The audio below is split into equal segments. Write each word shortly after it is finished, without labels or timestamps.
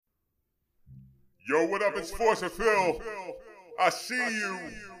Yo, what up? It's Force of Phil. I see you.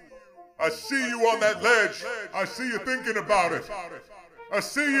 I see you on that ledge. I see you thinking about it. I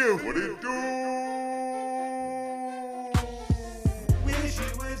see you. What do you do? Wish you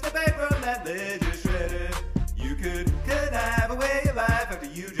would step back from that ledge, you're shredded. You could have a way of life after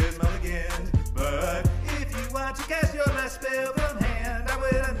you just mulliganed. But if you want to cast your last spell from hand, I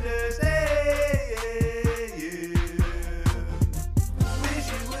would understand.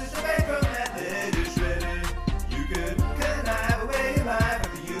 Wish you would step back from that ledge, you're shredded. You could have a way of life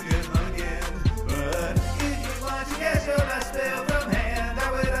after you just mulliganed. But if you want to cast your last spell from hand,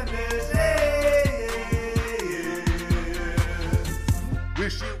 I would understand.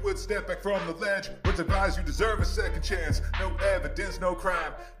 Wish you would step back from the ledge, but advise you deserve a second chance. No evidence, no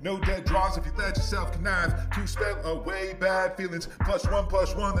crime, no dead draws if you let yourself connive to spell away bad feelings.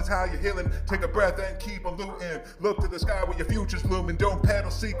 +1+1, that's how you're healing. Take a breath and keep on looting. Look to the sky where your future's looming. Don't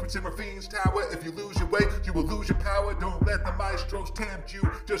peddle secrets in Rafine's tower. If you lose your way, you will lose your power. Don't let the maestros tempt you.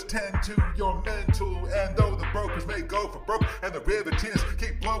 Just tend to your mental. And though the brokers may go for broke and the river tears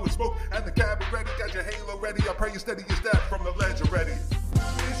keep blowing smoke and the cabaret got your halo ready, I pray you steady your step from the ledge already.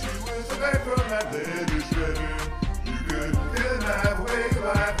 Wish you would step back from that ledge, you're shredded. You could have a way of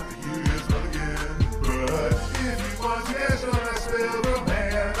life if you just want again. But if you want to get on that spell from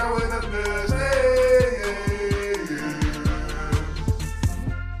hand, I would understand.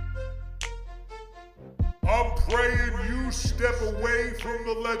 I'm praying you step away from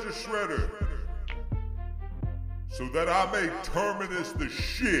the ledger shredder so that I may terminus the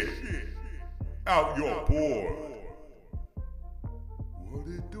shit out your board. What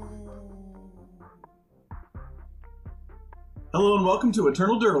it do? Hello and welcome to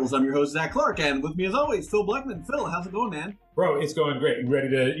Eternal Durdles. I'm your host, Zach Clark, and with me as always, Phil Blackman. Phil, how's it going, man? Bro, it's going great. You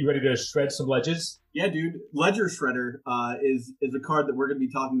ready to shred some ledges? Yeah, dude. Ledger Shredder is a card that we're going to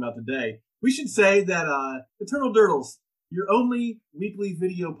be talking about today. We should say that Eternal Durdles, your only weekly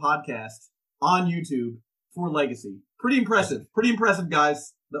video podcast on YouTube for Legacy. Pretty impressive,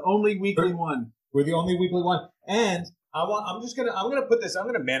 guys. The only weekly one. We're the only weekly one, and I'm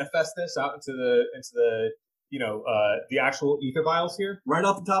gonna manifest this out into the the actual ether vials here. Right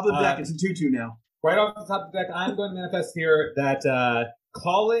off the top of the deck, it's a 2/2 now. Right off the top of the deck, I'm going to manifest here that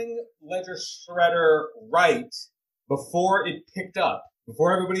calling Ledger Shredder right before it picked up,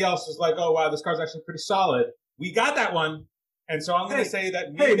 before everybody else was like, oh wow, this card's actually pretty solid. We got that one, and so I'm going to say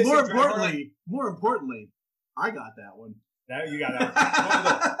that. More importantly, I got that one. Now you got that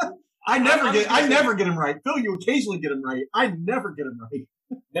one. I never get him right. Phil, you occasionally get him right. I never get him right.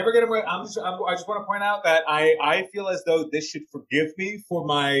 Never get him right. I just want to point out that I feel as though this should forgive me for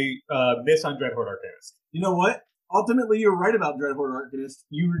my miss on Dreadhorde Arcanist. You know what? Ultimately, you're right about Dreadhorde Arcanist.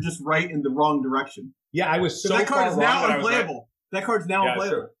 You were just right in the wrong direction. Yeah, I was so that card is now right. unplayable. That card's now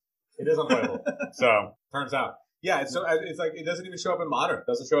unplayable. Sure. It is unplayable. So turns out, yeah. So it's like it doesn't even show up in Modern. It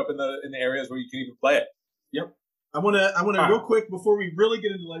doesn't show up in the areas where you can even play it. Yep. I want to real quick before we really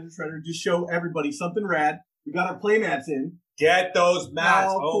get into Ledger Shredder, just show everybody something rad. We got our playmats in. Get those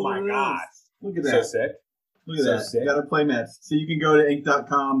mats! Cool my gosh! Look at that! So sick! Look at that! We got our playmats. So you can go to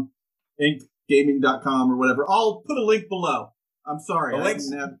ink.com, inkgaming.com, or whatever. I'll put a link below. I'm sorry, I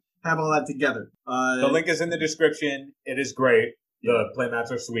didn't have all that together. The link is in the description. It is great. The playmats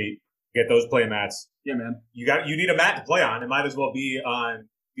are sweet. Get those playmats. Yeah, man. You need a mat to play on. It might as well be on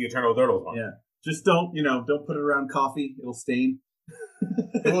the Eternal Durdles one. Yeah. Just don't put it around coffee. It'll stain.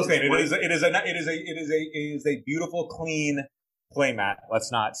 It will stain. It is a beautiful, clean playmat.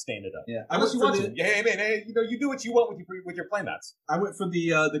 Let's not stain it up. Yeah, unless you want to. Hey, man, you do what you want with your playmats. I went for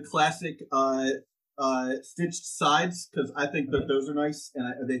the classic stitched sides because I think that those are nice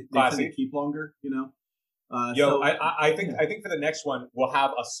and they tend to keep longer. I think for the next one we'll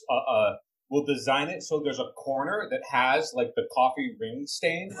have we'll design it so there's a corner that has like the coffee ring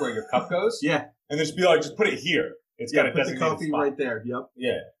stain where your cup goes. Yeah. And just be like, just put it here. It's got a put the coffee spot right there. Yep.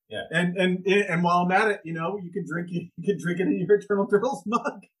 Yeah. Yeah. And while I'm at it, you can drink it. You can drink it in your Eternal Durdles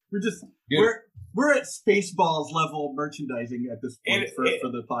mug. We're at Spaceballs level merchandising at this point for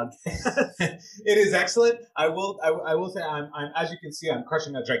the podcast. It is excellent. I will say I'm as you can see I'm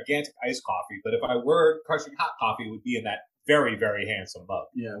crushing a gigantic iced coffee. But if I were crushing hot coffee, it would be in that very, very handsome mug.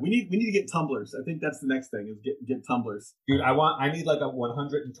 Yeah, we need to get tumblers. I think that's the next thing is get tumblers. Dude, I need like a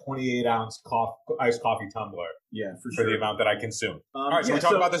 128 ounce iced coffee tumbler. Yeah, for the amount that I consume. All right, so we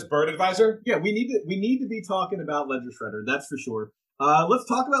talk about this bird advisor. Yeah, we need to be talking about Ledger Shredder. That's for sure. Let's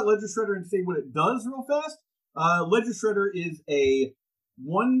talk about Ledger Shredder and say what it does real fast. Ledger Shredder is a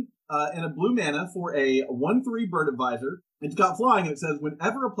 1 and a blue mana for a 1/3 bird advisor. It's got flying, and it says,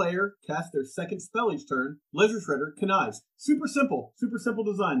 whenever a player casts their second spell each turn, Ledger Shredder connives. Super simple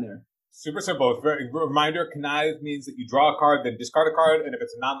design there. Super simple. Reminder, connive means that you draw a card, then discard a card, and if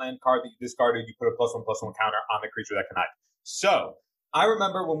it's a non-land card that you discarded, you put a +1/+1 counter on the creature that connived. So, I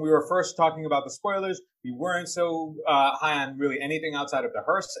remember when we were first talking about the spoilers, we weren't so high on really anything outside of the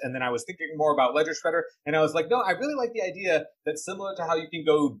hearse, and then I was thinking more about Ledger Shredder, and I was like, no, I really like the idea that similar to how you can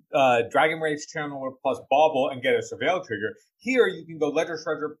go Dragon Rage Channeler plus Bauble and get a Surveil trigger, here you can go Ledger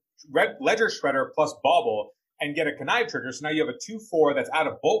Shredder plus Bauble and get a Connive trigger. So now you have a 2/4 that's out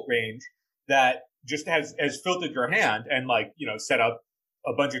of bolt range that just has filtered your hand and set up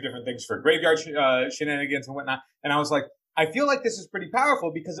a bunch of different things for graveyard shenanigans and whatnot. And I was like, I feel like this is pretty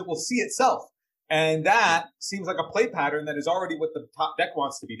powerful because it will see itself. And that seems like a play pattern that is already what the top deck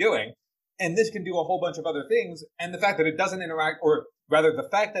wants to be doing. And this can do a whole bunch of other things. And the fact that it doesn't interact, or rather the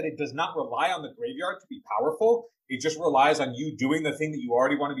fact that it does not rely on the graveyard to be powerful, it just relies on you doing the thing that you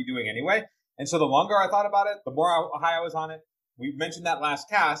already want to be doing anyway. And so the longer I thought about it, the more high I was on it. We mentioned that last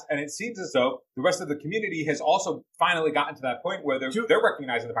cast, and it seems as though the rest of the community has also finally gotten to that point where they're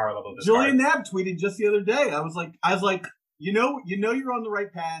recognizing the power level of this Julian card. Nab tweeted just the other day. I was like, you know you're on the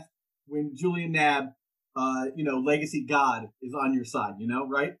right path when Julian Nab, Legacy God is on your side,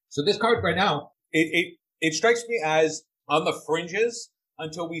 right? So this card right now, it strikes me as on the fringes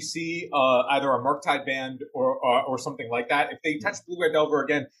until we see either a Murktide band or something like that. If they touch Blue Red Delver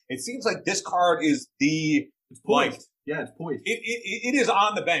again, it seems like this card is It's poised. Yeah, it's poised. It is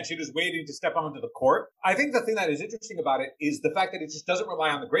on the bench. It is waiting to step onto the court. I think the thing that is interesting about it is the fact that it just doesn't rely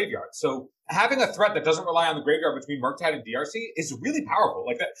on the graveyard. So having a threat that doesn't rely on the graveyard between Murktide and DRC is really powerful.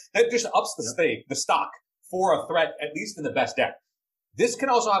 Like that just ups the stock for a threat, at least in the best deck. This can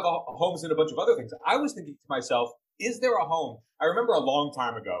also have homes in a bunch of other things. I was thinking to myself, is there a home? I remember a long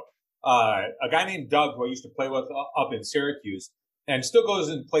time ago, a guy named Doug, who I used to play with up in Syracuse, and still goes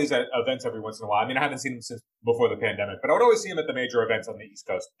and plays at events every once in a while. I mean, I haven't seen him since before the pandemic, but I would always see him at the major events on the East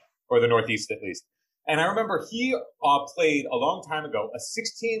Coast, or the Northeast at least. And I remember he played a long time ago a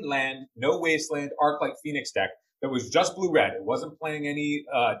 16-land, no wasteland, Arclight Phoenix deck that was just blue-red. It wasn't playing any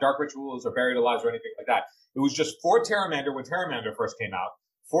Dark Rituals or Buried Alive or anything like that. It was just 4 Terramander when Terramander first came out,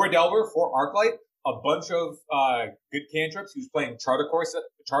 4 Delver, 4 Arclight, a bunch of good cantrips. He was playing Charter Course at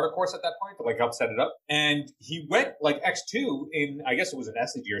that point to help set it up. And he went X2 in, I guess it was an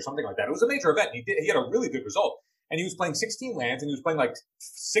SCG or something like that. It was a major event. He had a really good result. And he was playing 16 lands and he was playing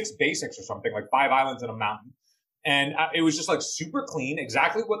 6 basics or something, 5 islands and a mountain. And it was just super clean,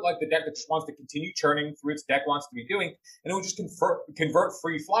 exactly what the deck that just wants to continue churning through its deck wants to be doing. And it would just convert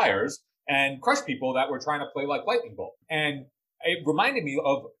free flyers and crush people that were trying to play Lightning Bolt. And it reminded me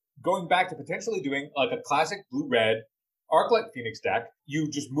of going back to potentially doing a classic blue-red Arclight Phoenix deck. You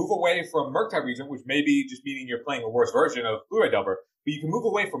just move away from Murktide Regent, which may be just meaning you're playing a worse version of Blue-Red Delver, but you can move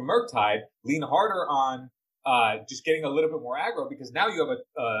away from Murktide, lean harder on just getting a little bit more aggro, because now you have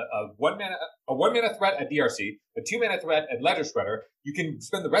a one mana threat at DRC, a 2-mana threat at Ledger Shredder. You can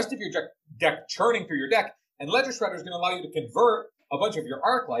spend the rest of your deck churning through your deck, and Ledger Shredder is going to allow you to convert a bunch of your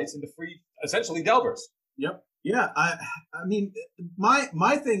Arclights into free, essentially, Delvers. Yep. Yeah, I mean,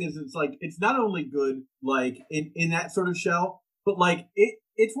 my thing is, it's not only good in that sort of shell, but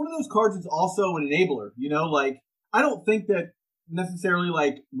it's one of those cards that's also an enabler. I don't think that necessarily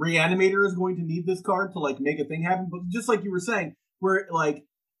Reanimator is going to need this card to make a thing happen, but just like you were saying, where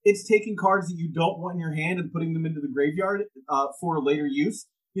it's taking cards that you don't want in your hand and putting them into the graveyard for later use.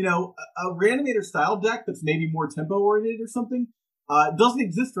 A Reanimator style deck that's maybe more tempo oriented or something. Doesn't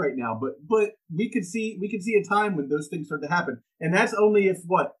exist right now, but we could see a time when those things start to happen, and that's only if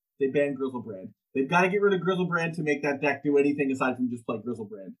they ban Grizzlebrand. They've got to get rid of Grizzlebrand to make that deck do anything aside from just play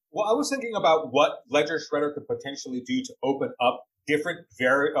Grizzlebrand. Well, I was thinking about what Ledger Shredder could potentially do to open up different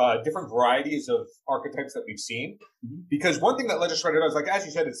varieties of archetypes that we've seen, because one thing that Ledger Shredder does, as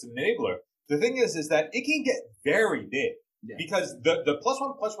you said, it's an enabler. The thing is that it can get very big. Yeah. Because the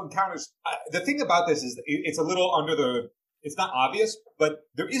 +1/+1 counters. The thing about this is it's a little under the. It's not obvious, but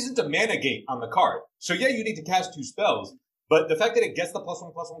there isn't a mana gate on the card. So yeah, you need to cast 2 spells, but the fact that it gets the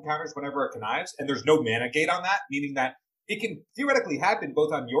 +1/+1 counters whenever it connives, and there's no mana gate on that, meaning that it can theoretically happen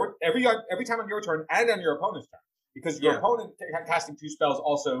both on your every time on your turn and on your opponent's turn, because your opponent casting 2 spells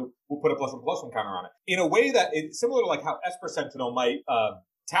also will put a +1/+1 counter on it. In a way that it's similar to how Esper Sentinel might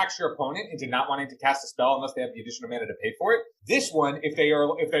tax your opponent into not wanting to cast a spell unless they have the additional mana to pay for it. This one, if they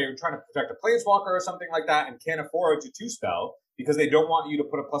are trying to protect a Planeswalker or something like that and can't afford to 2-spell because they don't want you to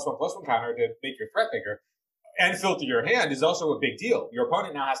put a +1/+1 counter to make your threat bigger and filter your hand, is also a big deal. Your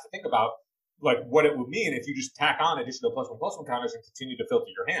opponent now has to think about what it would mean if you just tack on additional +1/+1 counters and continue to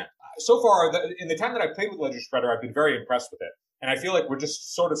filter your hand. So far, in the time that I've played with Ledger Shredder, I've been very impressed with it. And I feel like we're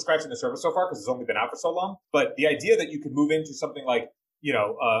just sort of scratching the surface so far because it's only been out for so long. But the idea that you could move into something like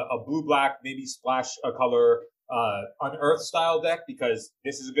a blue-black, maybe splash a color, Unearth style deck, because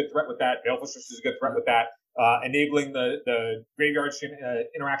this is a good threat with that. Baleful Strix is a good threat with that. Enabling the graveyard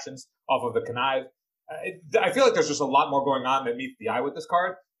interactions off of the Connive. I feel like there's just a lot more going on than meets the eye with this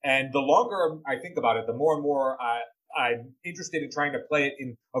card. And the longer I think about it, the more and more I'm interested in trying to play it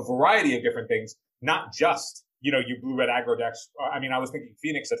in a variety of different things, not just, your blue-red aggro decks. I mean, I was thinking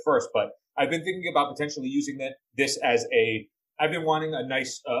Phoenix at first, but I've been thinking about potentially using this as I've been wanting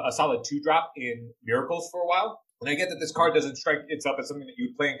a solid 2-drop in Miracles for a while. And I get that this card doesn't strike itself as something that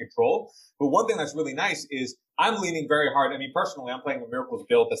you'd play and control. But one thing that's really nice is I'm leaning very hard. I mean, personally, I'm playing a Miracles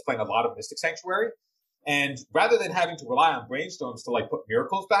build that's playing a lot of Mystic Sanctuary. And rather than having to rely on Brainstorms to put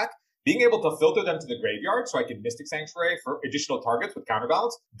Miracles back, being able to filter them to the graveyard so I can Mystic Sanctuary for additional targets with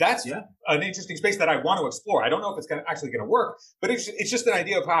counterbalance, that's an interesting space that I want to explore. I don't know if it's actually going to work, but it's just an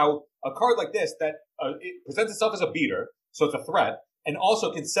idea of how a card like this that it presents itself as a beater, so it's a threat, and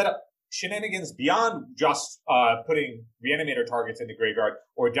also can set up shenanigans beyond just putting Reanimator targets in the graveyard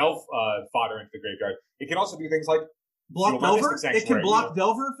or Delve fodder into the graveyard. It can also do things like block Delver. It can block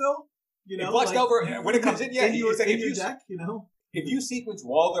Delver, Phil. It blocks Delver when it comes in. Yeah, in your deck, If you sequence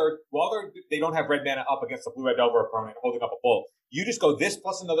while they don't have red mana up against a blue-red Delver opponent holding up a bolt, you just go this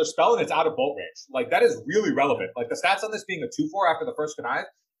plus another spell and it's out of bolt range. That is really relevant. The stats on this being a 2/4 after the first Connive,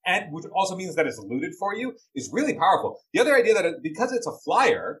 and which also means that it's looted for you, is really powerful. The other idea that because it's a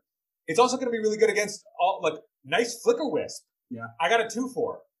flyer, it's also going to be really good against nice Flicker Wisp. Yeah, I got a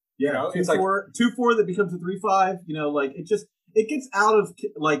 2/4. Yeah, it's 2/4 that becomes a 3/5. It gets out of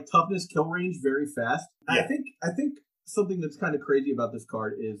toughness kill range very fast. Yeah. I think something that's kind of crazy about this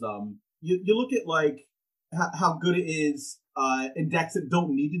card is you look at how good it is in decks that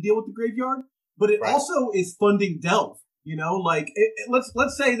don't need to deal with the graveyard, but it also is funding Delve.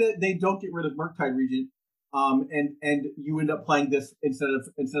 Let's say that they don't get rid of Murktide Regent, and you end up playing this instead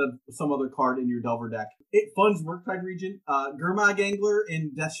of some other card in your Delver deck. It funds Murktide Regent, Gurmag Angler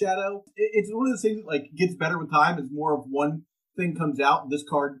in Death Shadow. It's one of those things that gets better with time as more of one thing comes out. This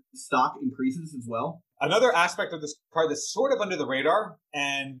card stock increases as well. Another aspect of this card that's sort of under the radar,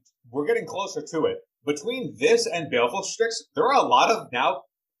 and we're getting closer to it. Between this and Baleful Strix, there are a lot of now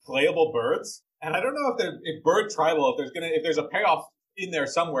playable birds, and I don't know if Bird Tribal, if there's a payoff in there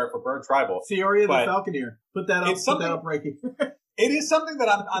somewhere for Bird Tribal. Sioria the Falconeer. Put that up right here. It is something that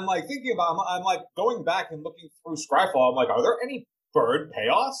I'm thinking about. I'm going back and looking through Scryfall. I'm are there any bird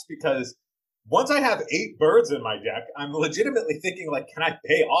payoffs? Because once I have 8 birds in my deck, I'm legitimately thinking can I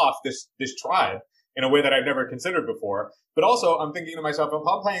pay off this tribe in a way that I've never considered before? But also I'm thinking to myself, if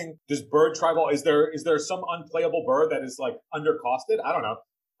I'm playing this Bird Tribal, is there some unplayable bird that is undercosted? I don't know.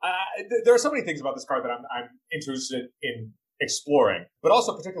 There are so many things about this card that I'm interested in exploring, but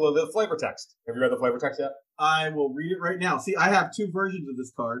also particularly the flavor text. Have you read the flavor text yet? I will read it right now. See, I have 2 versions of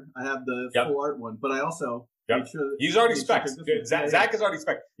this card. I have the full art one, but I also make sure that he's already spec. Zach is already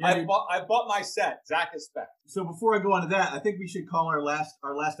spec. I bought my set. Zach is spec. So before I go on to that, I think we should call our last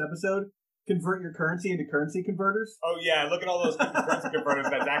episode "Convert Your Currency into Currency Converters." Oh yeah, look at all those currency converters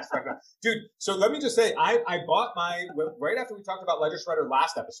that Zach spec on. Dude, so let me just say, I bought mine right after we talked about Ledger Shredder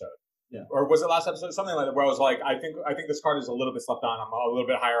last episode. Yeah. Or was it last episode? Something like that, where I was I think this card is a little bit slept on. I'm a little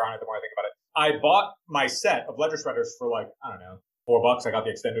bit higher on it the more I think about it. I bought my set of Ledger Shredders for I don't know, $4. I got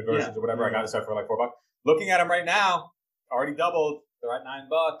the extended versions or whatever. I got a set for $4. Looking at them right now, already doubled. They're at $9.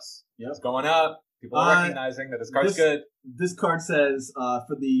 Yep. It's going up. People are recognizing that this card's good. This card says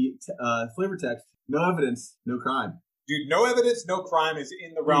for the flavor text, no evidence, no crime. Dude, no evidence, no crime is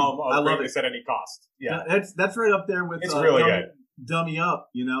in the realm of greatness at any cost. Yeah, that's right up there with it's really good. Dummy up,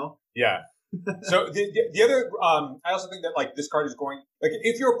 Yeah. So the other, I also think that this card is going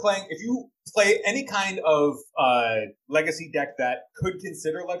if you play any kind of legacy deck that could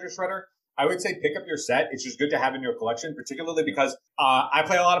consider Ledger Shredder, I would say pick up your set. It's just good to have in your collection, particularly because I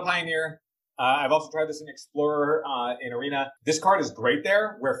play a lot of Pioneer. I've also tried this in Explorer in Arena. This card is great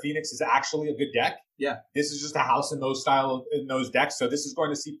there, where Phoenix is actually a good deck. Yeah, this is just a house in those decks. So this is going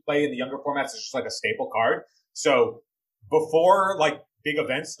to see play in the younger formats. It's just a staple card. So before big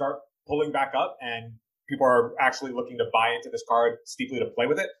events start pulling back up and people are actually looking to buy into this card steeply to play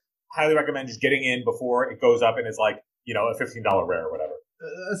with it, highly recommend just getting in before it goes up and is a $15 rare or whatever.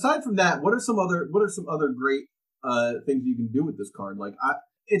 Aside from that, what are some other great things you can do with this card?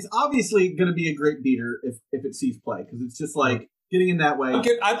 It's obviously going to be a great beater if it sees play, because it's just getting in that way.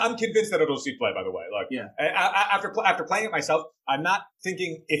 I'm convinced that it'll see play, by the way. After playing it myself, I'm not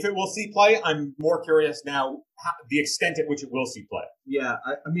thinking if it will see play. I'm more curious now the extent at which it will see play. Yeah,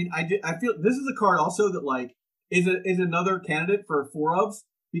 I feel this is a card also that is another candidate for 4-ofs,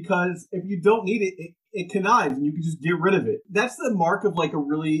 because if you don't need it, it connives, and you can just get rid of it. That's the mark of like a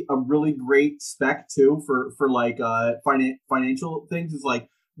really great spec too for like financial things. Is like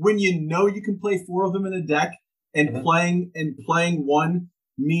when you know you can play 4 of them in a deck, and playing one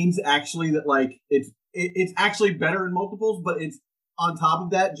means actually that like it's actually better in multiples, but it's on top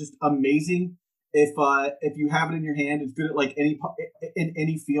of that just amazing. If you have it in your hand, it's good at like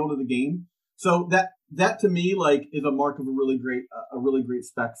any field of the game. So that to me like is a mark of a really great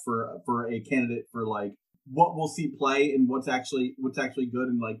spec for a candidate for like what we'll see play and what's actually good,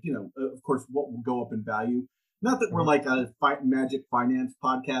 and like, you know, of course what will go up in value. Not that we're like a Magic finance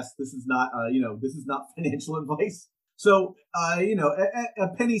podcast. This is not this is not financial advice. So you know, a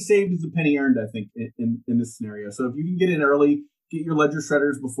penny saved is a penny earned, I think, in this scenario. So if you can get in early, get your ledger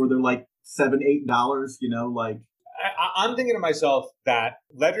shredders before they're like $7-8, you know, like. I'm thinking to myself that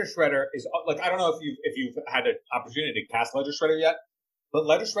Ledger Shredder is like, I don't know if you've had an opportunity to cast Ledger Shredder yet, but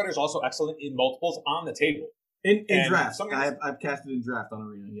Ledger Shredder is also excellent in multiples on the table. In draft, I've casted in draft on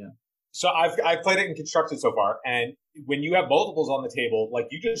Arena, yeah. So I've played it in Constructed so far, and when you have multiples on the table, like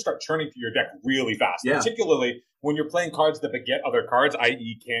you just start churning through your deck really fast. Yeah. Particularly when you're playing cards that beget other cards,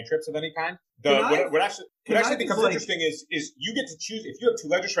 i.e. cantrips of any kind. What actually becomes interesting is you get to choose, if you have 2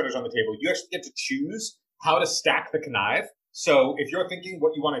 Ledger Shredders on the table, you actually get to choose how to stack the connive. So if you're thinking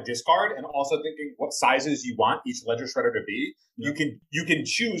what you want to discard and also thinking what sizes you want each Ledger Shredder to be, you can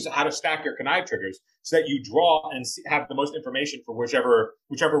choose how to stack your connive triggers so that you draw and have the most information for whichever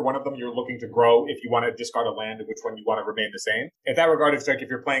one of them you're looking to grow. If you want to discard a land and which one you want to remain the same. In that regard, it's like if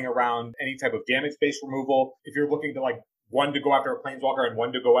you're playing around any type of damage-based removal, if you're looking to like one to go after a planeswalker and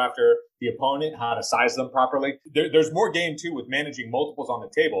one to go after the opponent, how to size them properly. There's more game too with managing multiples on the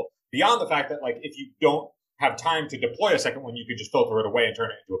table beyond the fact that like if you don't have time to deploy a second one, you can just filter it away and turn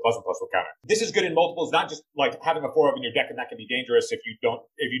it into a +1/+1 counter. This is good in multiples, not just like having a 4 of in your deck, and that can be dangerous if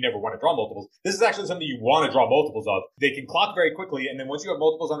you never want to draw multiples. This is actually something you want to draw multiples of. They can clock very quickly, and then once you have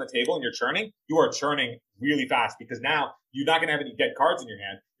multiples on the table and you're churning, you are churning really fast because now you're not going to have any dead cards in your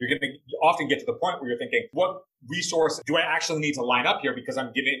hand. You're going to often get to the point where you're thinking, what resource do I actually need to line up here because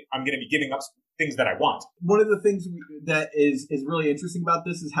I'm going to be giving up things that I want. One of the things that is really interesting about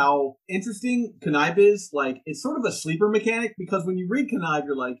this is how interesting connive is. Like, it's sort of a sleeper mechanic because when you read connive,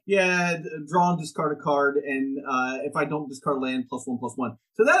 you're like, yeah, draw and discard a card, and if I don't discard land, +1/+1.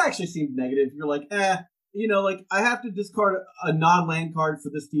 So that actually seems negative. You're like, you know, like I have to discard a non-land card for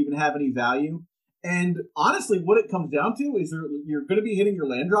this to even have any value. And honestly, what it comes down to is you're going to be hitting your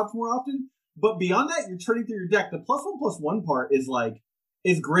land drops more often. But beyond that, you're turning through your deck. The +1/+1 part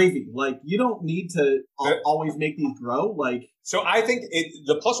is gravy. Like, you don't need to always make these grow. Like, so I think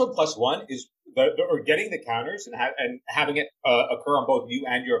the +1/+1 is or getting the counters and having it occur on both you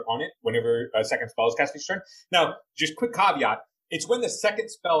and your opponent whenever a second spell is cast each turn. Now, just quick caveat: it's when the second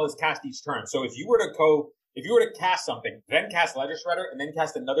spell is cast each turn. So if you were to cast something, then cast Ledger Shredder, and then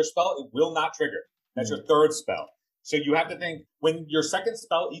cast another spell, it will not trigger. That's your third spell. So you have to think, when your second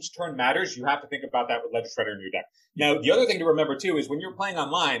spell each turn matters, you have to think about that with Ledger Shredder in your deck. Now, the other thing to remember, too, is when you're playing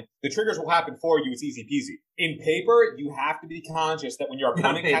online, the triggers will happen for you. It's easy peasy. In paper, you have to be conscious that when your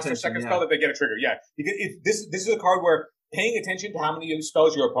opponent casts their second spell, that they get a trigger. Yeah. This is a card where paying attention to how many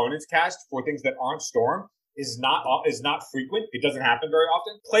spells your opponents cast for things that aren't Storm is not frequent. It doesn't happen very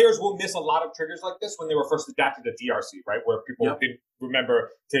often. Players will miss a lot of triggers like this when they were first adapted to DRC, right? Where people didn't remember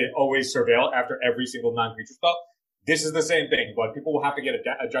to always surveil after every single non-creature spell. This is the same thing, but people will have to get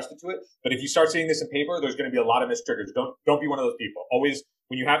adjusted to it. But if you start seeing this in paper, there's going to be a lot of missed triggers. Don't be one of those people. Always,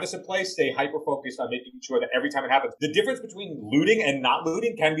 when you have this in place, stay hyper-focused on making sure that every time it happens, the difference between looting and not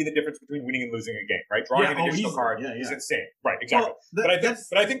looting can be the difference between winning and losing a game, right? Drawing an additional card is insane. Right, exactly. Well,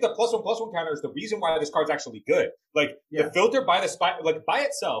 but I think the +1/+1 counter is the reason why this card's actually good. Like, the filter by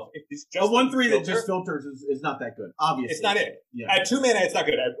itself, if it's just a 1/3 that just filters is not that good, obviously. It's not it. Yeah. At 2 mana, it's not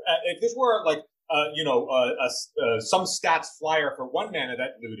good. If this were like, some stats flyer for 1 mana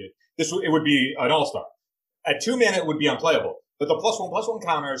that looted, it would be an all-star. At 2 mana, it would be unplayable. But the +1/+1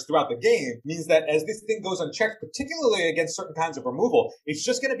 counters throughout the game means that as this thing goes unchecked, particularly against certain kinds of removal, it's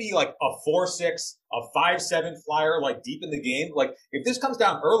just going to be like a 4/6, a 5/7 flyer, like deep in the game. Like, if this comes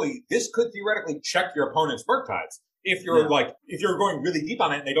down early, this could theoretically check your opponent's Murktides. If you're going really deep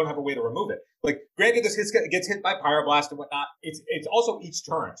on it and they don't have a way to remove it. Like, granted, this gets hit by Pyroblast and whatnot. It's also each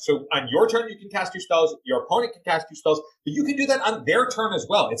turn. So on your turn, you can cast 2 spells. Your opponent can cast 2 spells, but you can do that on their turn as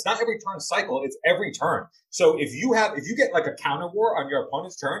well. It's not every turn cycle. It's every turn. So if you get like a counter war on your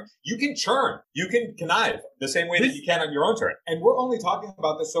opponent's turn, you can churn. You can connive the same way that you can on your own turn. And we're only talking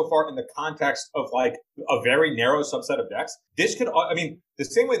about this so far in the context of like a very narrow subset of decks. This could, the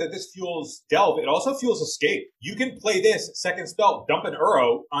same way that this fuels Delve, it also fuels Escape. You can play this second spell, dump an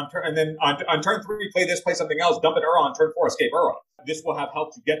Uro on turn, and then on on turn 3, play this, play something else, dump an Uro on turn 4, escape Uro. This will have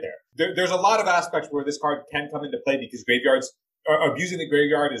helped you get there. There's a lot of aspects where this card can come into play because graveyards, abusing the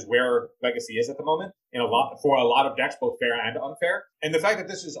graveyard is where Legacy is at the moment for a lot of decks, both fair and unfair. And the fact that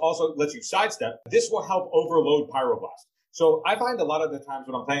this is also lets you sidestep, this will help overload Pyroblast. So I find a lot of the times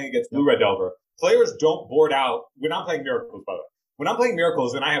when I'm playing against Blue Red Delver, players don't board out when I'm playing Miracles, by the way. When I'm playing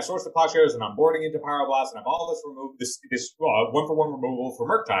Miracles and I have Source to Plowshares and I'm boarding into Pyroblast and I have all this one-for-one removal for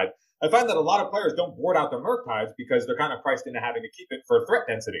Murktide, I find that a lot of players don't board out the Murktides because they're kind of priced into having to keep it for threat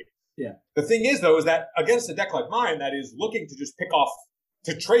density. Yeah. The thing is, though, is that against a deck like mine that is looking to just pick off,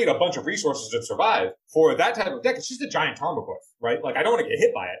 to trade a bunch of resources and survive, for that type of deck, it's just a giant Tarmogoyf, right? Like, I don't want to get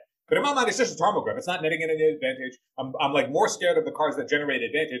hit by it. But in my mind, it's just a Tarmogoyf. It's not netting any advantage. I'm like more scared of the cards that generate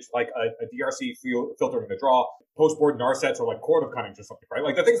advantage, like a DRC filtering the draw, post-board Narsets, or like Court of Cunnings or something, right?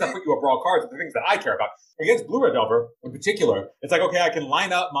 Like the things that put you a brawl cards are the things that I care about. Against Blue Red Delver, in particular, it's like, okay, I can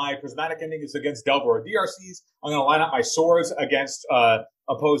line up my Prismatic Endings against Delver or DRCs. I'm going to line up my Swords against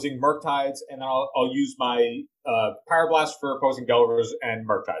opposing Murktides, and then I'll use my Pyroblast for opposing Delvers and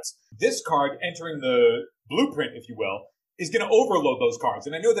Murktides. This card, entering the blueprint, if you will, is going to overload those cards.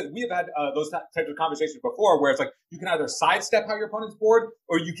 And I know that we have had those types of conversations before where it's like you can either sidestep how your opponent's board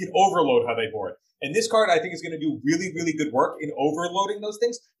or you can overload how they board. And this card, I think, is going to do really, really good work in overloading those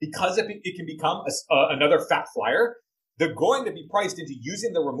things because it can become another fat flyer. They're going to be priced into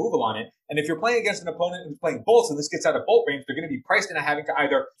using the removal on it. And if you're playing against an opponent who's playing bolts and this gets out of bolt range, they're going to be priced into having to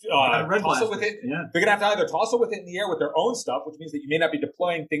either toss it with it. Yeah. They're going to have to either toss it with it in the air with their own stuff, which means that you may not be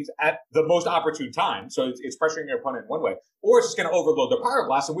deploying things at the most opportune time. So it's pressuring your opponent in one way. Or it's just going to overload their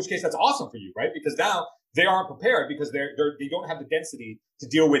Pyroblast, in which case that's awesome for you, right? Because now they aren't prepared because they don't have the density to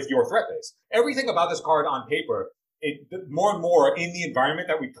deal with your threat base. Everything about this card on paper, more and more in the environment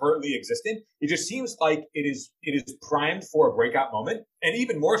that we currently exist in, it just seems like it is primed for a breakout moment. And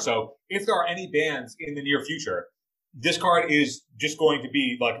even more so, if there are any bans in the near future, this card is just going to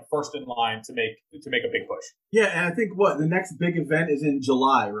be like first in line to make a big push. Yeah, and I think the next big event is in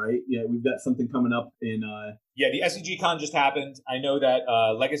July, right? Yeah, we've got something coming up in. Yeah, the SCG Con just happened. I know that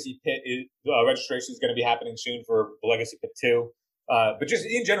Legacy Pit registration is going to be happening soon for the Legacy Pit 2. But just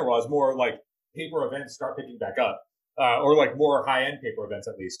in general, as more like paper events start picking back up. Or like more high-end paper events,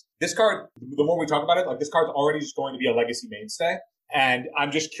 at least. This card, the more we talk about it, like this card's already just going to be a Legacy mainstay. And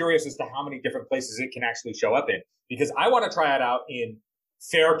I'm just curious as to how many different places it can actually show up in. Because I want to try it out in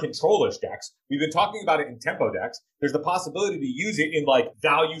fair control-ish decks. We've been talking about it in tempo decks. There's the possibility to use it in like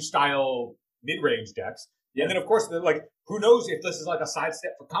value-style mid-range decks. Yeah. And then, of course, like, who knows if this is like a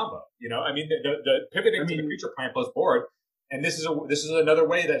sidestep for combo? You know, I mean, the pivoting to the creature plan plus board. And this is another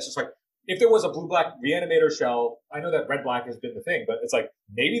way that's just like, if there was a blue-black reanimator shell, I know that red-black has been the thing, but it's like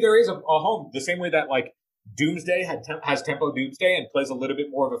maybe there is a home the same way that like Doomsday has tempo Doomsday and plays a little bit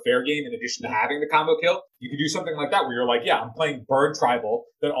more of a fair game in addition to having the combo kill. You could do something like that where you're like, yeah, I'm playing Bird Tribal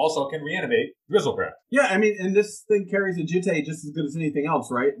that also can reanimate Grizzlebrand. Yeah, I mean, and this thing carries a Jitte just as good as anything else,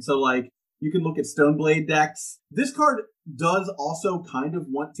 right? So like you can look at Stoneblade decks. This card does also kind of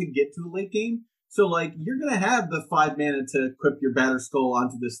want to get to the late game. So like you're gonna have the 5 mana to equip your Batterskull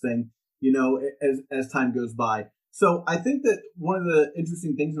onto this thing, you know, as time goes by. So I think that one of the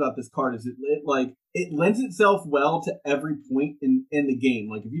interesting things about this card is it lends itself well to every point in the game.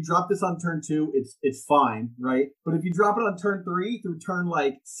 Like if you drop this on turn 2, it's fine, right? But if you drop it on turn 3 through turn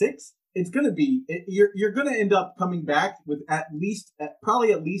 6, it's going to be you're going to end up coming back with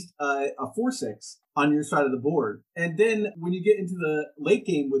probably at least a 4/6 on your side of the board. And then when you get into the late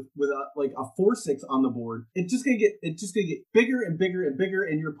game with a 4/6 on the board, it's just going to get bigger and bigger and bigger,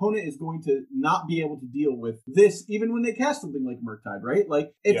 and your opponent is going to not be able to deal with this even when they cast something like Murktide, right?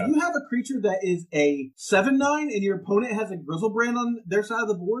 Like if you have a creature that is a 7/9 and your opponent has a Grizzlebrand on their side of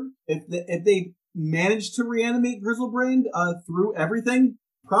the board, if they manage to reanimate Grizzlebrand through everything,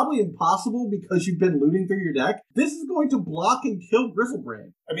 probably impossible because you've been looting through your deck, this is going to block and kill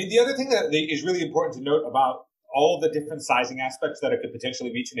Grizzlebrand. I mean, the other thing that is really important to note about all the different sizing aspects that it could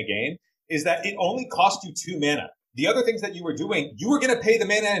potentially reach in a game is that it only cost you 2 mana. The other things that you were doing, you were going to pay the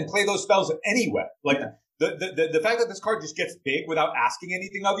mana and play those spells anyway. Like the fact that this card just gets big without asking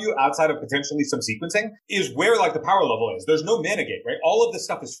anything of you outside of potentially some sequencing is where like the power level is. There's no mana gate, right? All of this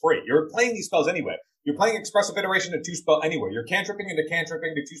stuff is free. You're playing these spells anyway. You're playing Expressive Iteration to 2-spell anyway. You're cantripping into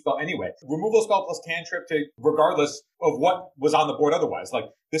cantripping to 2-spell anyway. Removal spell plus cantrip to regardless of what was on the board otherwise. Like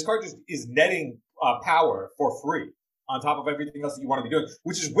this card just is netting power for free on top of everything else that you want to be doing,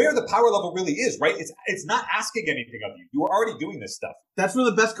 which is where the power level really is, right? It's not asking anything of you. You are already doing this stuff. That's where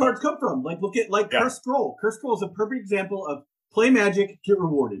the best cards come from. Like look at Curse Scroll. Curse Scroll is a perfect example of play magic, get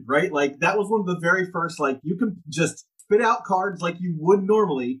rewarded, right? Like that was one of the very first, like you can just spit out cards like you would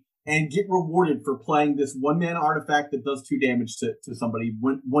normally and get rewarded for playing this 1-mana artifact that does 2 damage to somebody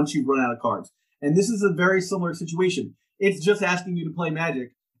once you run out of cards. And this is a very similar situation. It's just asking you to play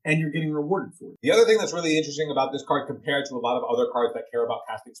Magic, and you're getting rewarded for it. The other thing that's really interesting about this card compared to a lot of other cards that care about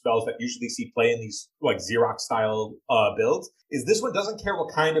casting spells that usually see play in these like Xerox style builds is this one doesn't care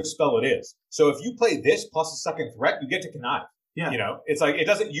what kind of spell it is. So if you play this plus a second threat, you get to connive. Yeah. You know, it's like it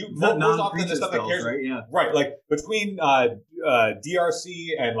doesn't most often the stuff that cares, right? Yeah. Right, like between DRC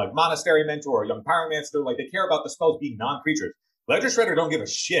and like Monastery Mentor or Young Pyromancer, like they care about the spells being non-creatures. Ledger Shredder don't give a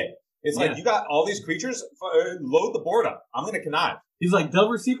shit. It's like you got all these creatures, load the board up. I'm going to connive. He's like,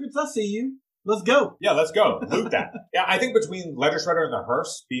 Delver Secrets, I see you. Let's go. Yeah, let's go. Loot that. Yeah, I think between Ledger Shredder and the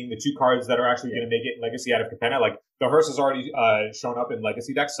Hearse being the 2 cards that are actually going to make it in Legacy out of Capenna, like the Hearse has already shown up in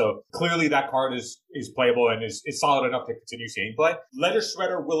Legacy decks, so clearly that card is playable and is solid enough to continue seeing play. Ledger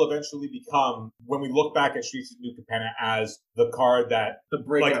Shredder will eventually become, when we look back at Streets of New Capenna, as the card that the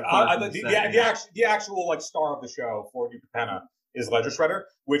breakout card the actual like star of the show for New Capenna is Ledger Shredder,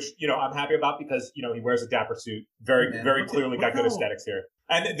 which, you know, I'm happy about because, you know, he wears a dapper suit. Very clearly got good aesthetics here.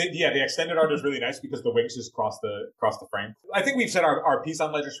 And the extended art is really nice because the wings just cross the frame. I think we've said our piece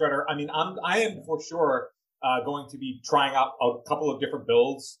on Ledger Shredder. I mean, I am for sure going to be trying out a couple of different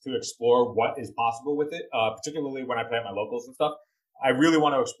builds to explore what is possible with it, particularly when I play at my locals and stuff. I really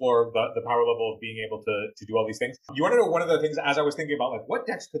want to explore the power level of being able to do all these things. You want to know one of the things as I was thinking about, like, what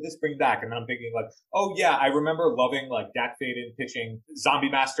decks could this bring back? And then I'm thinking, like, oh, yeah, I remember loving, like, Dak Faden pitching Zombie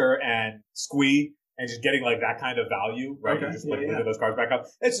Master and Squee and just getting, like, that kind of value, right? Okay. And just, like, moving those cards back up.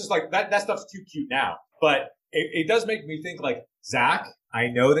 It's just, like, that stuff's too cute now. But it does make me think, like, Zach, I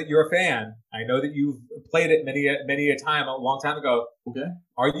know that you're a fan. I know that you've played it many a time a long time ago. Okay.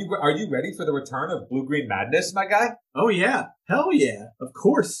 Are you ready for the return of Blue-Green Madness, my guy? Oh yeah. Hell yeah. Of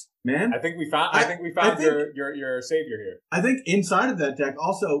course, man. I think we found your savior here. I think inside of that deck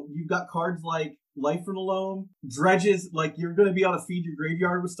also you've got cards like Life from the Loam, Dredges, like you're going to be able to feed your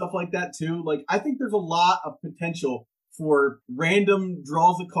graveyard with stuff like that too. Like I think there's a lot of potential for random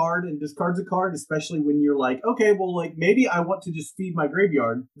draws a card and discards a card, especially when you're like, okay, well, like maybe I want to just feed my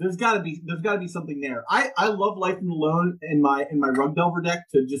graveyard. There's gotta be something there. I love Life from the Loam in my Rug Delver deck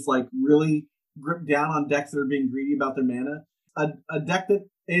to just like really grip down on decks that are being greedy about their mana. A deck that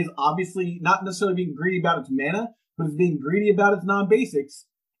is obviously not necessarily being greedy about its mana, but is being greedy about its non-basics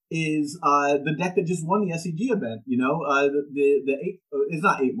is the deck that just won the SCG event. You know, the eight, it's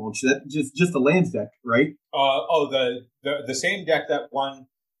not 8 mulch. That just the lands deck, right? The same deck that won.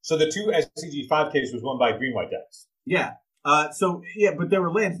 So the 2 SCG 5Ks was won by green white decks. Yeah. But they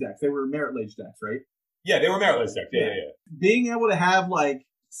were lands decks. They were Merit Lage decks, right? Yeah, they were Merit Lage decks. Yeah. Being able to have like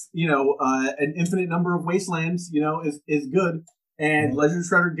an infinite number of wastelands, is good. And Ledger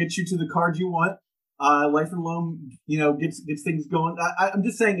Shredder gets you to the cards you want. Life from the Loam, gets things going. I'm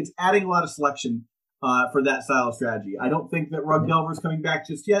just saying it's adding a lot of selection for that style of strategy. I don't think that Rug Delver's coming back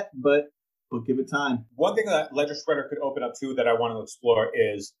just yet, but we'll give it time. One thing that Ledger Shredder could open up too that I want to explore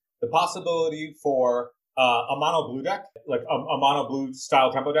is the possibility for a mono blue deck, like a mono blue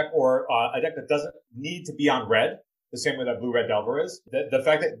style tempo deck, or a deck that doesn't need to be on red, the same way that blue red Delver is. The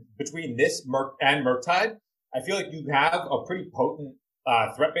fact that between this and Murktide, I feel like you have a pretty potent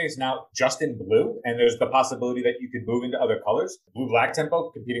threat base now just in blue, and there's the possibility that you could move into other colors. Blue-black tempo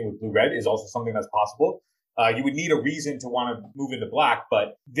competing with blue-red is also something that's possible. You would need a reason to want to move into black,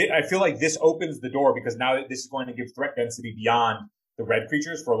 but I feel like this opens the door because now this is going to give threat density beyond the red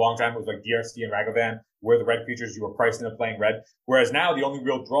creatures. For a long time, it was like DRC and Ragavan were the red creatures you were priced into playing red, whereas now the only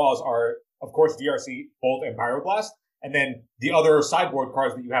real draws are, of course, DRC, Bolt, and Pyroblast. And then the other sideboard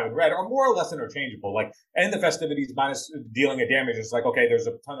cards that you have in red are more or less interchangeable. Like, and the festivities minus dealing a damage. It's like, okay, there's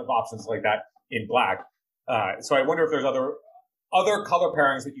a ton of options like that in black. So I wonder if there's other color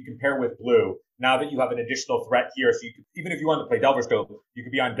pairings that you can pair with blue now that you have an additional threat here. So you could, even if you wanted to play Delver still, you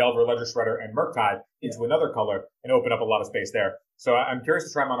could be on Delver, Ledger Shredder, and Murktide into another color and open up a lot of space there. So I'm curious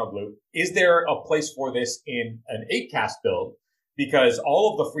to try mono blue. Is there a place for this in an 8-cast build? Because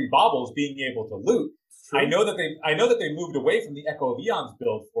all of the free baubles being able to loot, I know that they moved away from the Echo of Eons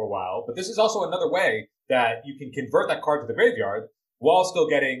build for a while, but this is also another way that you can convert that card to the graveyard while still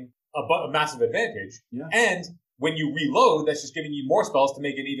getting a massive advantage. Yeah. And when you reload, that's just giving you more spells to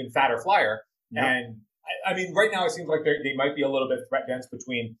make an even fatter flyer. Yep. And I mean, right now it seems like they might be a little bit threat dense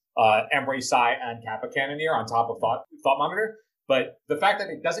between Emry, Sai, and Kappa Cannoneer on top of Thought Monitor. But the fact that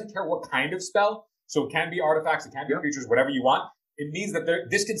it doesn't care what kind of spell, so it can be artifacts, it can be creatures, whatever you want. it means that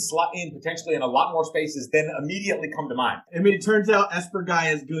this can slot in potentially in a lot more spaces than immediately come to mind. I mean, it turns out Esper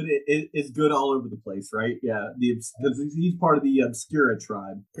guy is good all over the place, right? Yeah, because he's part of the Obscura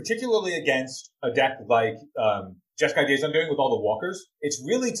tribe. Particularly against a deck like Jeskai Days Undoing with all the walkers. It's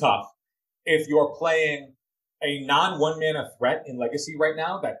really tough if you're playing a non-1 mana threat in Legacy right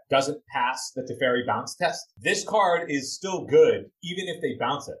now that doesn't pass the Teferi bounce test. This card is still good even if they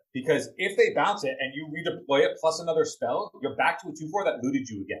bounce it. Because if they bounce it and you redeploy it plus another spell, you're back to a 2/4 that looted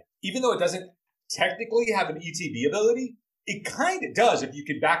you again. Even though it doesn't technically have an ETB ability, it kind of does if you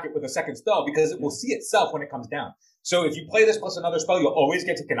can back it with a second spell because it will see itself when it comes down. So if you play this plus another spell, you'll always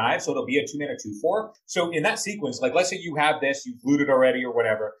get to connive, so it'll be a 2 mana 2/4. So in that sequence, like let's say you have this, you've looted already or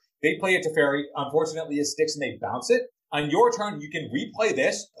whatever, they play a Teferi, unfortunately it sticks and they bounce it. On your turn, you can replay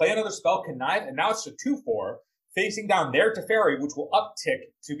this, play another spell, connive, and now it's a 2/4 facing down their Teferi, which will uptick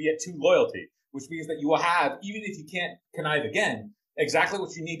to be at 2 loyalty, which means that you will have, even if you can't connive again, exactly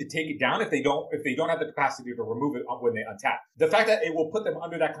what you need to take it down if they don't have the capacity to remove it when they untap. The fact that it will put them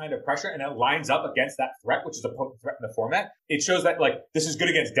under that kind of pressure and it lines up against that threat, which is a potent threat in the format, it shows that like this is good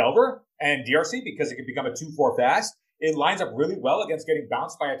against Delver and DRC because it can become a 2/4 fast. It lines up really well against getting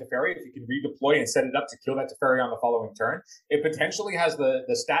bounced by a Teferi if you can redeploy and set it up to kill that Teferi on the following turn. It potentially has the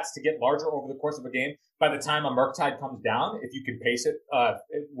stats to get larger over the course of a game by the time a Murktide comes down, if you can pace it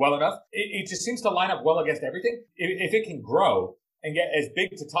well enough. It just seems to line up well against everything. If it can grow and get as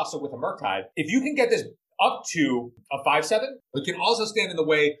big to tussle with a Murktide, if you can get this up to a 5/7, it can also stand in the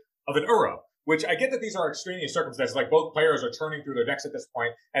way of an Uro. Which I get that these are extraneous circumstances, like both players are churning through their decks at this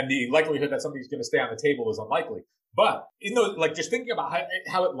point, and the likelihood that something's going to stay on the table is unlikely. But in those, like just thinking about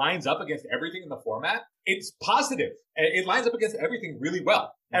how it lines up against everything in the format, it's positive. It lines up against everything really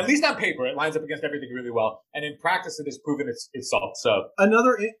well. At least on paper, it lines up against everything really well, and in practice, it has proven itself. So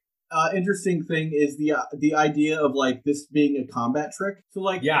another interesting thing is the idea of like this being a combat trick. So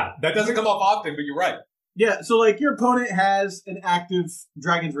like, yeah, that doesn't come up often, but you're right. Yeah, so like your opponent has an active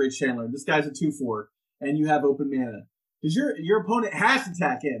Dragon's Rage Chandler. This guy's a 2/4, and you have open mana. Because your opponent has to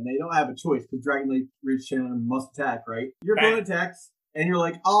attack in. They don't have a choice because Dragon Rage Chandler must attack, right? Your opponent attacks, and you're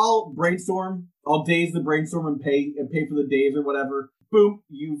like, I'll brainstorm, I'll daze the brainstorm and pay for the daze or whatever. Boom,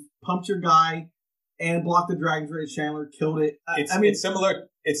 you've pumped your guy and blocked the Dragon's Rage Chandler, killed it. It's similar.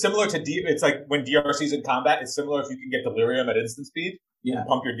 It's similar to it's like when DRC's in combat. It's similar if you can get Delirium at instant speed. Yeah,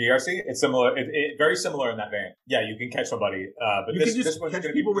 pump your DRC. It's similar. Very similar in that vein. Yeah, you can catch somebody. But you can just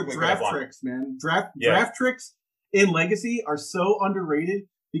catch people with draft tricks, man. Draft tricks in Legacy are so underrated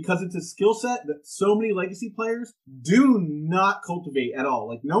because it's a skill set that so many Legacy players do not cultivate at all.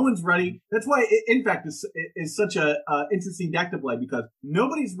 Like no one's ready. That's why, in fact, is such a interesting deck to play because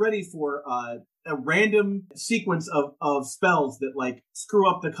nobody's ready for a random sequence of spells that like screw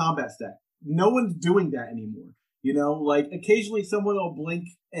up the combat stack. No one's doing that anymore. You know, like occasionally someone will blink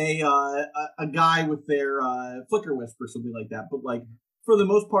a guy with their Flicker Wisp or something like that. But like for the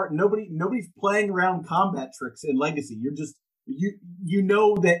most part, nobody's playing around combat tricks in Legacy. You're just you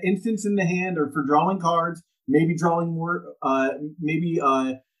know that instants in the hand are for drawing cards, maybe drawing more, maybe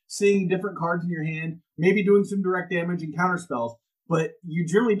seeing different cards in your hand, maybe doing some direct damage and counter spells. But you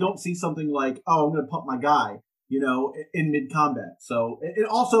generally don't see something like, oh, I'm going to pump my guy, you know, in mid combat. So and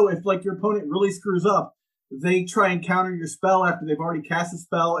also if like your opponent really screws up, they try and counter your spell after they've already cast a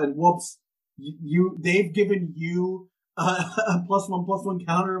spell, and whoops, they've given you a +1/+1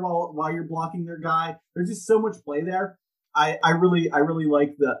 counter while you're blocking their guy. There's just so much play there. I really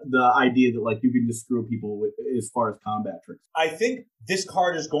like the idea that like you can just screw people with as far as combat tricks. I think this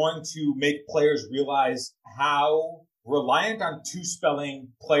card is going to make players realize how reliant on two-spelling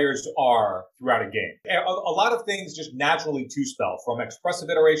players are throughout a game. A lot of things just naturally two-spell, from Expressive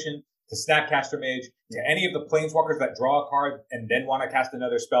Iteration to Snapcaster Mage, to any of the Planeswalkers that draw a card and then want to cast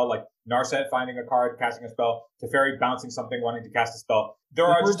another spell, like Narset finding a card, casting a spell, Teferi bouncing something, wanting to cast a spell. There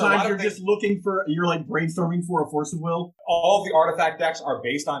are just a lot of things. You're like brainstorming for a Force of Will. All of the artifact decks are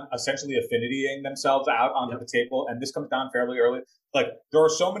based on essentially affinitying themselves out onto the table, and this comes down fairly early. Like, there are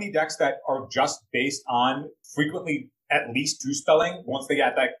so many decks that are just based on frequently at least two spelling once they're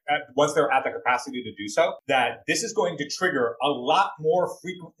at the capacity to do so, that this is going to trigger a lot more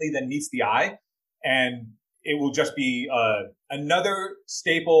frequently than meets the eye, and it will just be another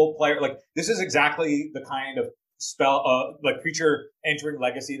staple player. Like, this is exactly the kind of spell, like creature entering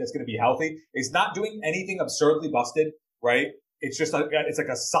Legacy that's going to be healthy. It's not doing anything absurdly busted, right? It's just like, it's like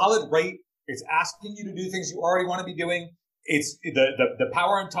a solid rate. It's asking you to do things you already want to be doing. it's the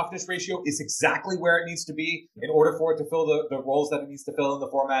power and toughness ratio is exactly where it needs to be in order for it to fill the roles that it needs to fill in the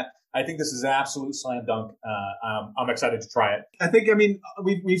format. I think this is an absolute slam dunk. I'm excited to try it. I think,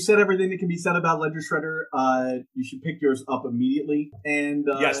 we've said everything that can be said about Ledger Shredder. You should pick yours up immediately. And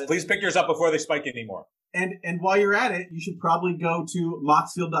yes, please pick yours up before they spike anymore. And while you're at it, you should probably go to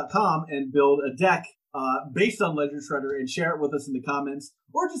moxfield.com and build a deck based on Ledger Shredder and share it with us in the comments,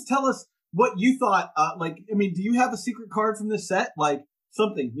 or just tell us what you thought. Do you have a secret card from this set? Like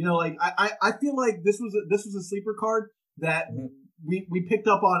something, I feel like this was a sleeper card that we picked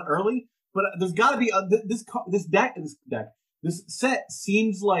up on early, but there's got to be this set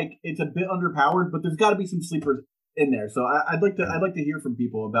seems like it's a bit underpowered, but there's got to be some sleepers in there. So I'd like to hear from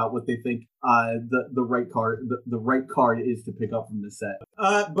people about what they think the right card is to pick up from this set.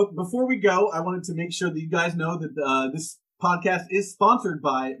 But before we go, I wanted to make sure that you guys know that this podcast is sponsored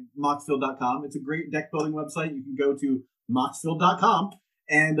by Moxfield.com. It's a great deck building website. You can go to Moxfield.com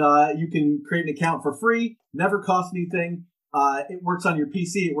and you can create an account for free. Never costs anything. It works on your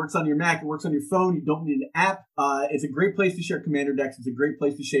PC. It works on your Mac. It works on your phone. You don't need an app. It's a great place to share Commander decks. It's a great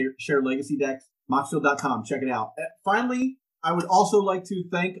place to share Legacy decks. Moxfield.com. Check it out. Finally, I would also like to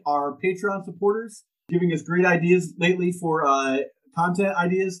thank our Patreon supporters, giving us great ideas lately for content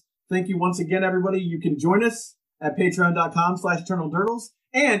ideas. Thank you once again, everybody. You can join us at patreon.com/EternalDurdles.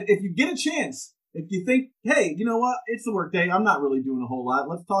 And if you get a chance, if you think, hey, you know what? It's the work day. I'm not really doing a whole lot.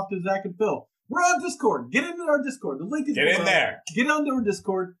 Let's talk to Zach and Phil. We're on Discord. Get into our Discord. The link is Get in there. Get onto our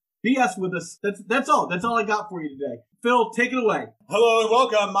Discord. BS with us. That's all. That's all I got for you today. Phil, take it away. Hello and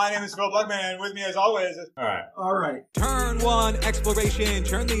welcome. My name is Phil Blackman. With me as always. All right. Turn 1, exploration.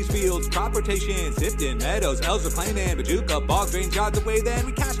 Churn these fields. Crop rotation. Sifting meadows. Elves are claiming. Bajuka, bog drains yards away. Then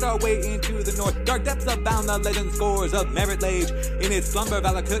we cast our way into the north. Dark depths abound. The legend scores of Merit Lage. In its slumber,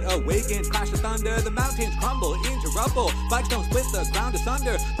 Valakut awakens. Clash of thunder. The mountains crumble into rubble. Flagstones split the ground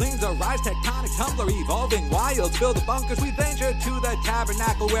asunder. Plains arise. Tectonic tumbler. Evolving wilds. Fill the bunkers. We venture to the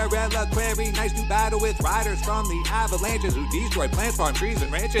tabernacle where Reliquary knights do battle with riders from the avalanches who destroy plants, farm, trees, and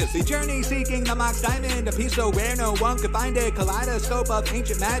ranches. The journey seeking the Mox Diamond, a piece so rare no one could find it. Kaleidoscope of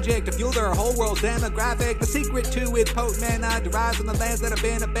ancient magic to fuel their whole world's demographic. The secret to its potent mana derives from the lands that have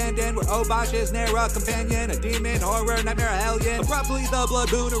been abandoned, where Obosh is ne'er a companion, a demon, horror, nightmare, hellion. Abruptly the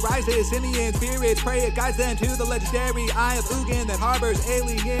blood moon arises, simian spirits pray, it guides them to the legendary Eye of Ugin that harbors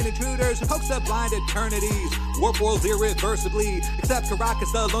alien intruders who pokes the blind eternities. Warp worlds irreversibly, except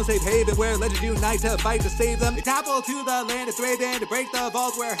Caracas, the lone safe haven where legends unite to fight to save them. They travel to the land of Thraden to break the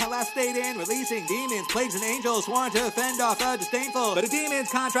vault where hell has stayed in, releasing demons, plagues, and angels sworn to fend off the disdainful. But a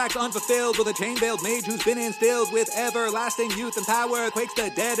demon's contract's unfulfilled with a chain-veiled mage who's been instilled with everlasting youth and power. Quakes the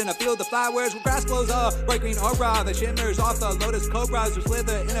dead in a field of flowers where grass glows a bright green aura that shimmers off the lotus cobras who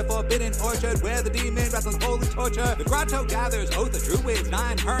slither in a forbidden orchard where the demon rests on holy torture. The grotto gathers oath of druids,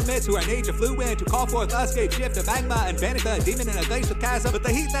 9 hermits who are nature fluent, to call forth a scape shift of magma and banish the demon in a glacial chasm. But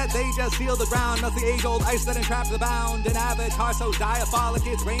the heat that they just seal the ground melts the age-old ice that entraps the bound. An avatar so diabolic,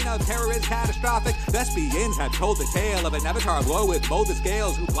 its reign of terror is catastrophic. Thespians have told the tale of an avatar blow with molded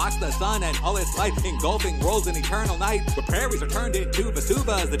scales who blocks the sun and all its light, engulfing worlds in eternal night. Where prairies are turned into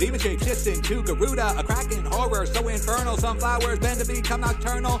Vesuvas, the demon shape shifts into Garuda, a kraken horror so infernal some flowers bend to become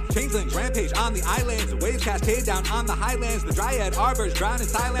nocturnal. Changelings rampage on the islands, waves cascade down on the highlands. The dryad arbors drown in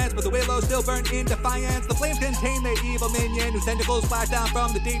silence, but the willows still burn in defiance. The flames contain the evil minion whose tentacles flash down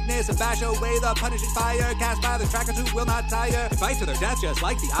from the deepness and bash away the punishing fire cast by the trackers who will not tire. And fight to their death just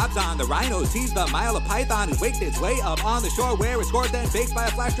like the Abzan. The rhino sees the mile of python who waked its way up on the shore where it's scored then baked by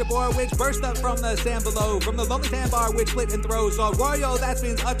a flash strip or which burst up from the sand below. From the lonely sandbar which split and throws a royal that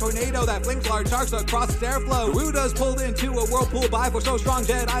spins a tornado that flings large sharks across its airflow. Garuda's pulled into a whirlpool by force so strong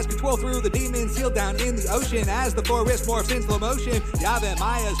Jedi's control through the demons sealed down in the ocean as the forest morphs in slow motion. Yavin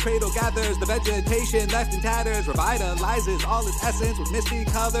Maya's cradle gathers the vegetation left in tatters, revitalizes all its essence with misty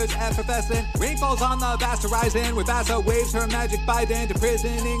colors effervescent. Rain falls on the vast horizon where Vasa waves her magic bident,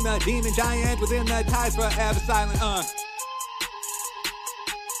 imprisoning the demon giant within the tides forever silent.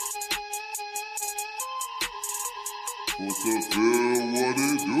 What's up, Phil? What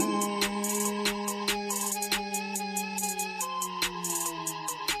it do?